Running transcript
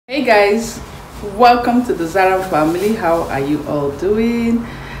Hey guys, welcome to the Zarah family. How are you all doing?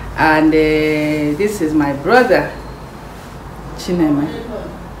 And this is my brother Chinema.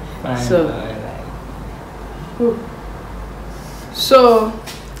 So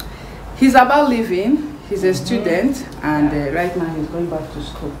he's about leaving. He's a student, and right now he's going back to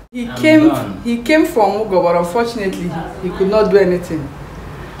school. He came from Ugo, but unfortunately he could not do anything.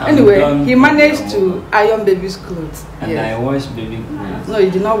 Anyway, he managed to iron baby's clothes. And I washed baby clothes. No,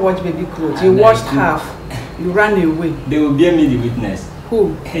 you did not wash baby clothes. You washed half. You ran away. They will bear me the witness.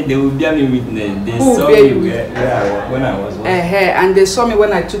 Who? They will bear me witness. They saw me when I was washing. And they saw me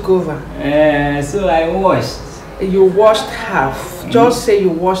when I took over. So I washed. You washed half. Just say you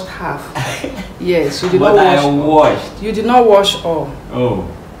washed half. Yes, you did but not wash. I washed. You did not wash all. Oh.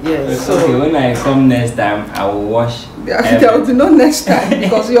 Yes. So okay, when I come next time, I will wash. There will be no next time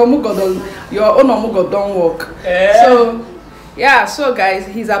because your own mugo don't work. So yeah, so guys,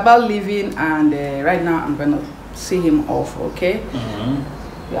 he's about leaving, and right now I'm gonna see him off. Okay.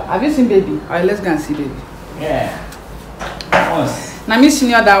 Yeah. Have you seen baby? Alright, let's go and see baby. Yeah. Now me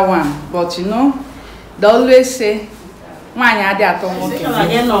senior that one, but you know, they always say, "Why are they at home?"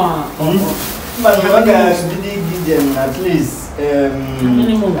 At least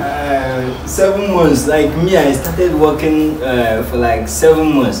 7 months. Like me, I started working for like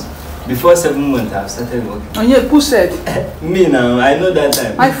 7 months. Before 7 months, I've started working. And yeah, who said? Me now, I know that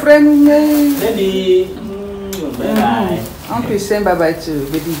time. My friend, Maybe. Bye. Uncle is saying bye bye to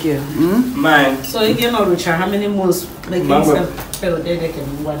baby girl. Man. So you get no Richard, how many months? Like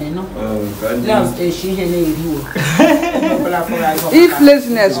if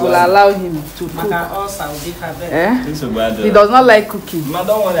laziness will allow him to cook, he does not like cooking.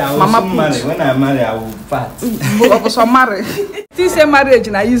 Mama marry. When I marry, I will fat. So marry. He say marriage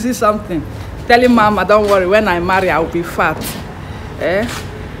and I use something. Telling mama, don't worry, when I marry, I will be fat.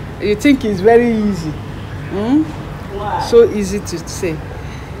 You think it's very easy? So easy to say.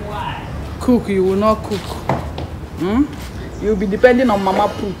 Why? Cook, you will not cook. You'll be depending on mama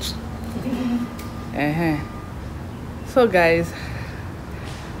put. So guys,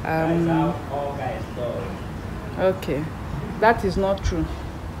 okay, that is not true.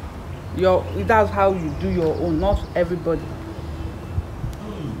 That's how you do your own, not everybody.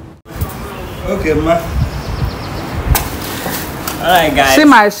 Okay, ma. Alright guys. See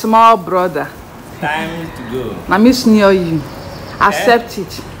my small brother. Time to go. Now miss near you. Accept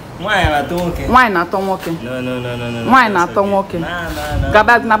it. Why not working? Why not working? No. Why not working? No.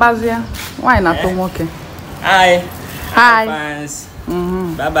 Gabad Nabazia. Why not working? Hi. Hi. Fans.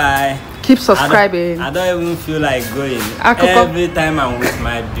 Bye bye. Keep subscribing. I don't even feel like going. Every time I'm with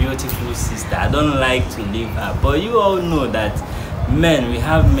my beautiful sister, I don't like to leave her. But you all know that men, we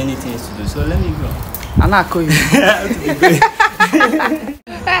have many things to do. So let me go. I'm not going.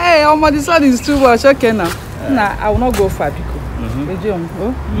 Hey, this one is too much. Okay now. Nah, I will not go far because.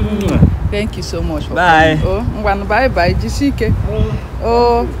 Thank you so much for bye. Coming. Bye. Jisike.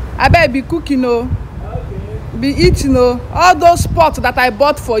 I better be cooking. Be eating. All those pots that I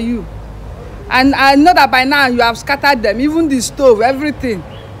bought for you. And I know that by now you have scattered them, even the stove, everything.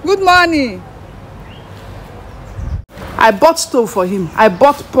 Good morning. I bought stove for him. I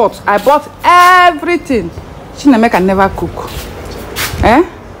bought pots. I bought everything. Chineme can never cook.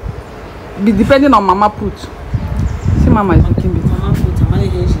 Be depending on mama put. See, mama is looking bit. Mama put.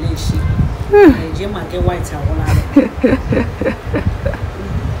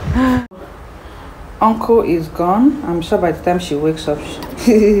 Uncle is gone. I'm sure by the time she wakes up,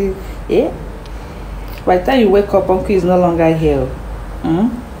 yeah. By the time you wake up, Uncle is no longer here.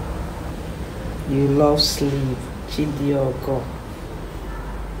 You love sleep, chidiogo.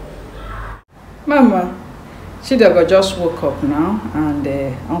 Mama, chidiogo just woke up now, and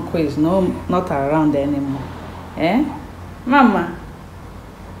Uncle is not around anymore. Mama,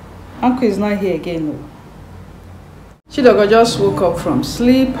 Uncle is not here again. Chidiogo just woke up from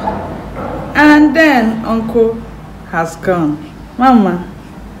sleep, and then Uncle has gone. Mama,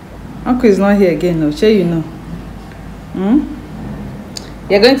 Uncle is not here again. No, sure you know.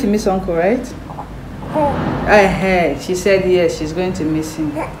 You're going to miss Uncle, right? I heard. She said yes, she's going to miss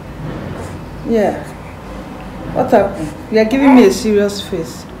him. Yeah. What happened? You are giving me a serious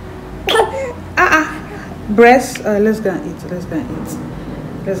face. Breast. Let's go and eat. Let's go and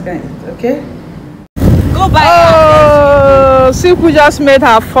eat. Okay? Go back. Oh, see who just made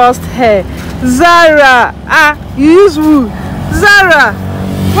her first hair. Zarah. You use wood. Zarah.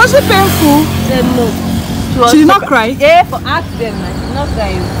 Was it painful? No. She did not cry? Yeah, for ask them. She's not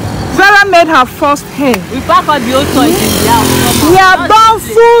crying. Zarah made her first hair. We pack all the old toys in the house. We have done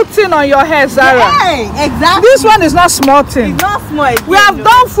full thing on your hair, Zarah. Yeah, exactly. This one is not small thing. It's not small again. We have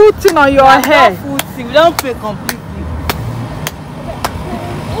done full thing on your hair. Full thing. We don't pay completely.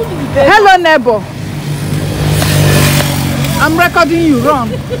 Hello, neighbor. I'm recording you. Run.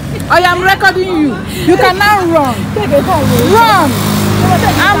 I am recording you. You can now run. Run.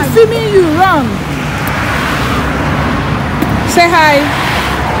 I'm filming you. Run. Say hi.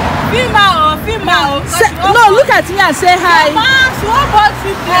 Female. No, look at me and say hi. She won't born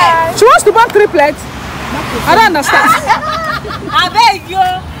triplets. She wants to born triplets. I don't understand. I beg you.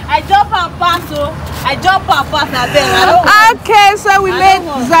 I jump and pass. I jump and pass. I beg. Okay, so we made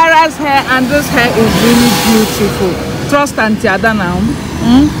Zarah's hair, and this hair is really beautiful. Trust Auntie Ada now.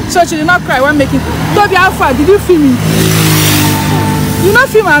 So she did not cry when making. Toby Alpha, did you film me? You not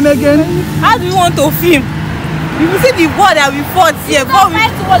film am again? How do you want to film? You will see the word that we fought here. We don't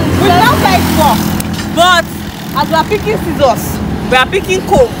fight for. But as we are picking scissors, we are picking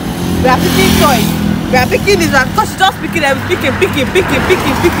comb, we are picking toys, we are picking this one. Because she's just picking them, picking.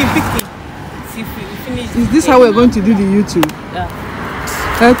 See, we finish. Is this how we're going to do the YouTube? Yeah.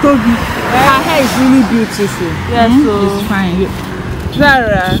 Toby, her hair is really beautiful. Yeah, so it's fine.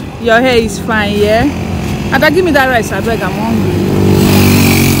 Zarah, your hair is fine, yeah? Ada, give me that rice, I beg, I'm hungry.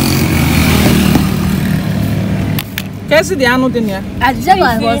 Can you see the animal in here? I just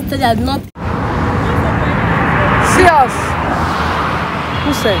was telling you not. See us.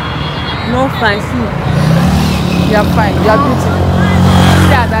 Who said? no fancy. You're fine, you're beautiful.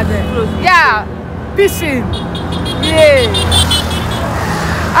 Yeah, that's it. Yeah, pissing. Yeah.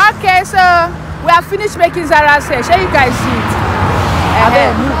 Okay, so we have finished making Zarah's hair. Shall you guys see it?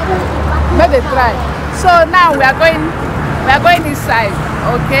 Let it try. So now we are going inside,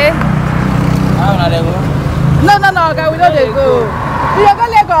 okay? No, okay, we know they go. You go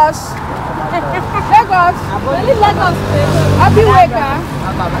Lagos. Lagos. Really Lagos. Happy Weka.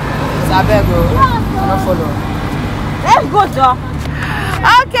 Let's go, Joe.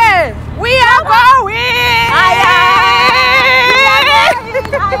 Okay, we are going.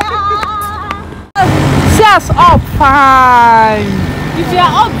 See us up fine. If you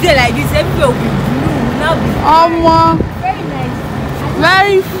are up there like this, everywhere will be blue. Now be very nice.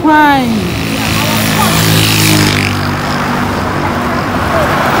 Very fine.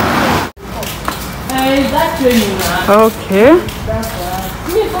 Is that training now? Okay.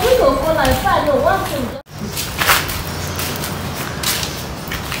 Me, for me to fall and start, no, one thing.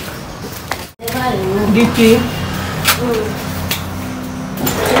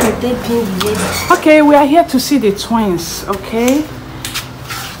 Okay, we are here to see the twins, okay?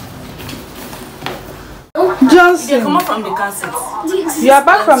 Johnson. They come up from the cassette. You are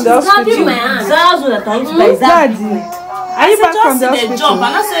back from the hospital. Zarah's one that I used to buy. Daddy. Are you back from the hospital? Jump.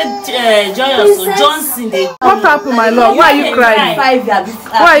 And I said Joyous. Johnson. What happened, my love? Why are you crying? Why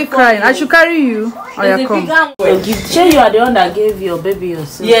are you crying? I should carry you. Oh, yeah, come. Sure, you are the one that gave your baby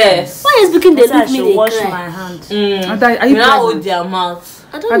yourself. Yes. Why is looking they look I me should they wash cry? my hand. Are you Now hold pregnant? their mouth.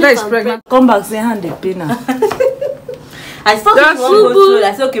 I don't Ada know is if I'm pregnant. Come back, say hand the pain now. I thought Just you want to go through.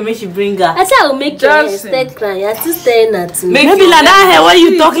 I said, okay, make she bring her. I said I will make your hair Johnson. start crying. You're still staring at me. Maybe like that hair when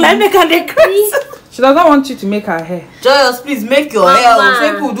you talk like make her dey cry. She does not want you to make her hair. Joyous, please make your hair.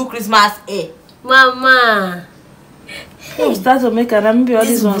 Say people do Christmas hair. Mama. You start to make her. Maybe all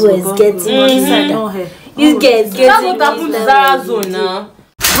these ones boy will is go. getting No hair. You guys That's getting what happened to Zarah's own now.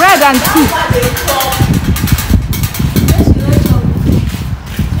 Bread and tea.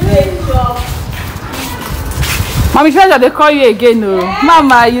 Mommy Treasure, they call you again, no?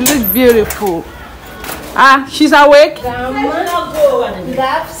 Mama, you look beautiful. Ah, she's awake?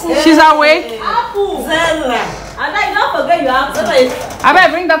 She's awake? Apple. Zarah. And I don't forget your apple. I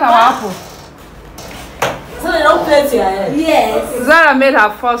better bring that our apple. So they don't play to your head. Yes. Zarah made her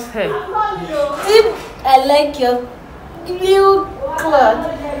first hair. I like your blue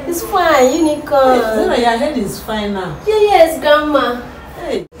cloth. It's fine, unicorn. Zarah, your head is fine now. Yes, grandma.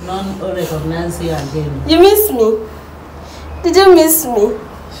 Hey, none will recognize you again. You miss me? Did you miss me?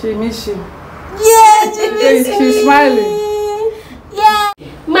 She miss you. Yes, you miss me. She's smiling. Yeah.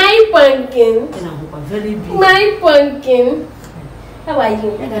 My pumpkin. Very big. My pumpkin. How are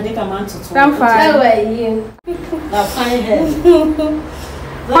you? I'm fine. How are you? A fine head.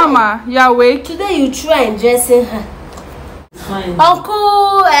 Mama, you awake? Today you try and dressing her. Fine.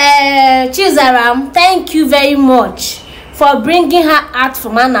 Uncle Chizaram, thank you very much for bringing her out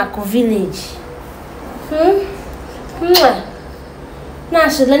from Anako village. Now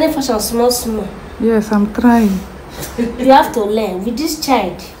she's learning fashion small. Yes, I'm trying. You have to learn with this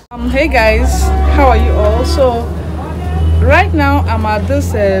child. Hey guys, how are you all? So Right now I'm at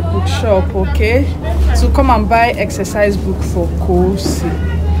this bookshop, okay, to come and buy exercise book for Kosi.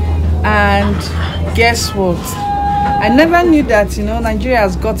 And guess what? I never knew that, you know, Nigeria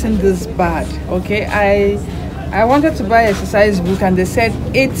has gotten this bad. Okay, I wanted to buy exercise book and they said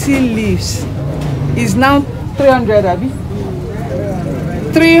 80 leaves is now 300, Abi?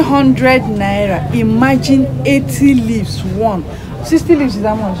 300 naira. Imagine 80 leaves, one. 60 leaves is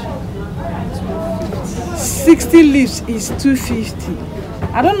how much? 60 leaves is 250.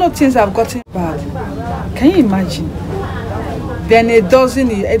 I don't know, things have gotten bad. Can you imagine? Then a dozen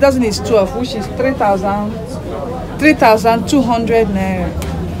is 12, which is 3,200 naira.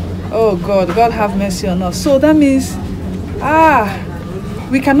 Oh God, God have mercy on us. So that means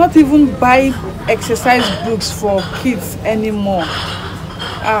we cannot even buy exercise books for kids anymore.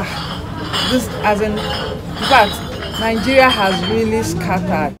 This as in fact, Nigeria has really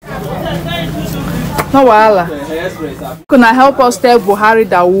scattered. No wahala. Can I help us tell Buhari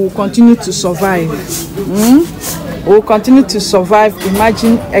that we will continue to survive? We will continue to survive.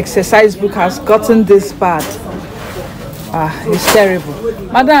 Imagine exercise book has gotten this bad. It's terrible.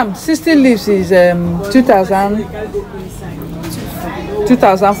 Madam, 60 leaves is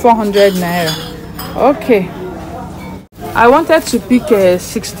 2,400 naira. Okay. I wanted to pick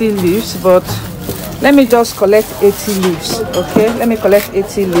 60 leaves, but let me just collect 80 leaves. Okay, let me collect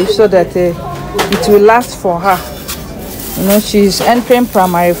 80 leaves so that it will last for her. You know, she's entering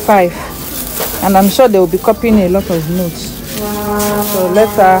primary 5, and I'm sure they will be copying a lot of notes. So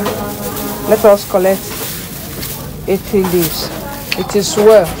let us collect 80 leaves. It is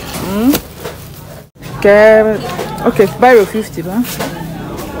well. Okay, buy 50, huh?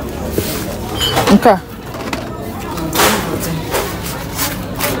 Okay.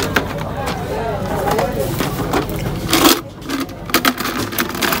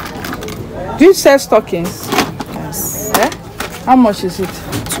 Do you sell stockings? Yes. Yeah? How much is it?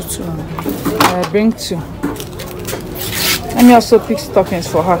 2. Bring 2. Let me also pick stockings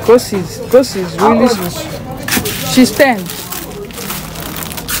for her. Because is really she's 10.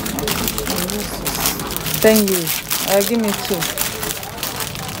 10 years. Give me 2.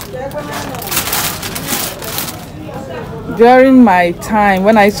 During my time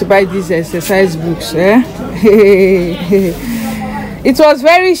when I used to buy these exercise books, it was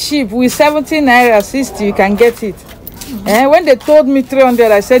very cheap. With 17 naira 60 you can get it. When they told me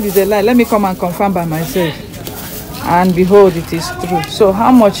 300, I said it's a lie. Let me come and confirm by myself. And behold, it is true. So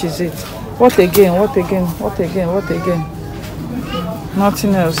how much is it? What again?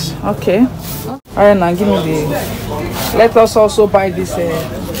 Nothing else. Okay. Alright, now give me the. Let us also buy this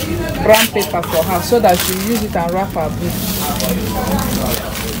brown paper for her so that she use it and wrap her book.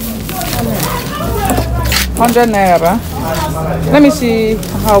 100 naira. Let me see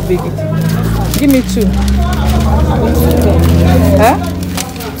how big it is. Give me 2.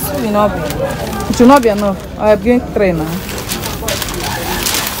 It will not be enough. I have gained 3 now.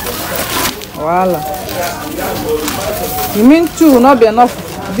 Voila. You mean 2 will not be enough?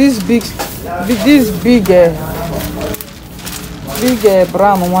 This big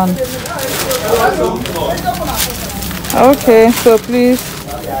brown one. Okay, so please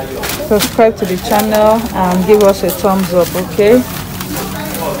subscribe to the channel and give us a thumbs up, okay?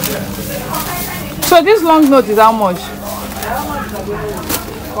 So this long note is how much?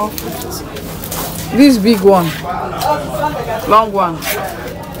 This big one, long one,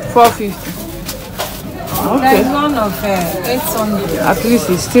 450. Okay. There's one of 800. At least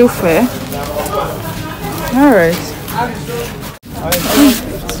it's still fair. All right.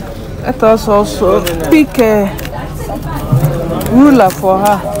 Let us also pick a ruler for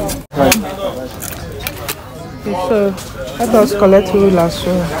her. Okay, so let us collect rulers.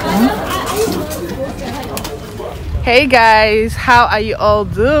 Hey guys, how are you all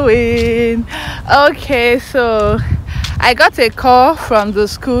doing? Okay, so I got a call from the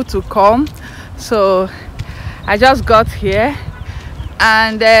school to come, so I just got here,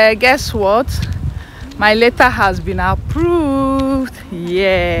 and guess what? My letter has been approved.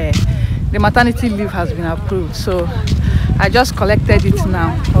 Yeah, the maternity leave has been approved, so I just collected it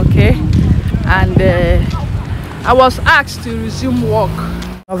now. Okay, and I was asked to resume work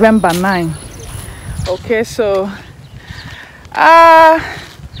November 9. Okay, so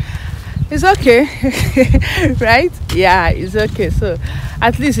it's okay. Right? Yeah, it's okay. So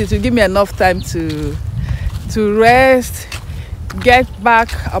at least it will give me enough time to rest, get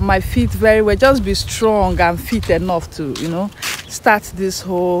back on my feet very well, just be strong and fit enough to, you know, start this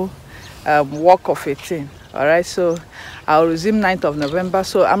whole work of a thing. All right, so I'll resume 9th of November.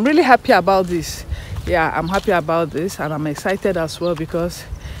 So I'm really happy about this. Yeah, I'm happy about this, and I'm excited as well because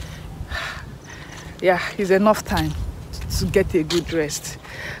yeah, it's enough time just get a good rest.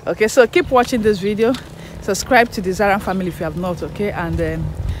 Okay, so keep watching this video. Subscribe to the Zarah family if you have not. Okay, and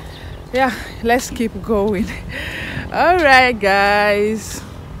yeah, let's keep going. All right guys,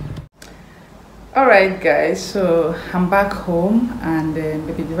 so I'm back home, and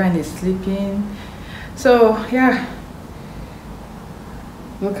baby Divine is sleeping. So yeah,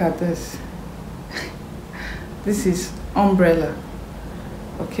 look at this. This is umbrella.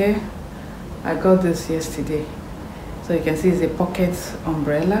 Okay, I got this yesterday, so you can see it's a pocket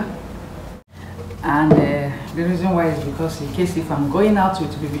umbrella. And the reason why is because in case if I'm going out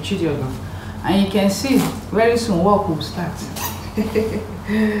with baby chidiogo, and you can see very soon work will start.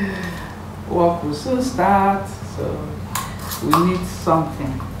 Work will soon start, so we need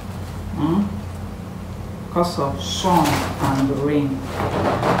something because of sun and rain.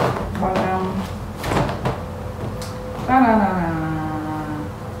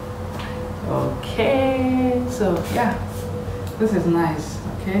 Okay, so yeah, this is nice.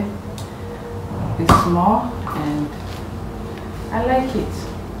 Okay, it's small and I like it.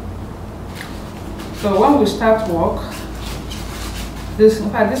 So when we start work, this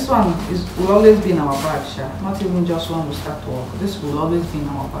one will always be in our bag, not even just when we start work. This will always be in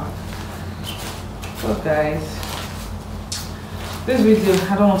our bag. So guys, this video,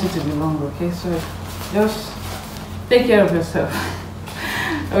 I don't want it to be long, okay? So just take care of yourself.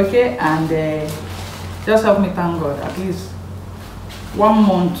 Okay, and just help me thank God. At least 1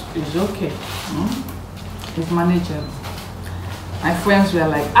 month is okay. It's manageable. My friends were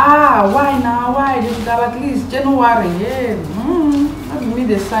like, why now? Why? They should have at least January. Yeah, that me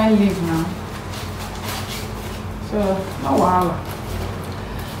the sign leave now. So no wahala.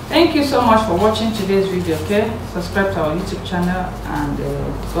 Thank you so much for watching today's video. Okay, subscribe to our YouTube channel, and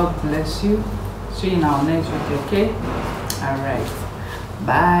God bless you. See you in our next video. Okay, all right,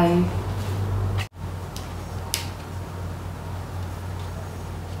 bye.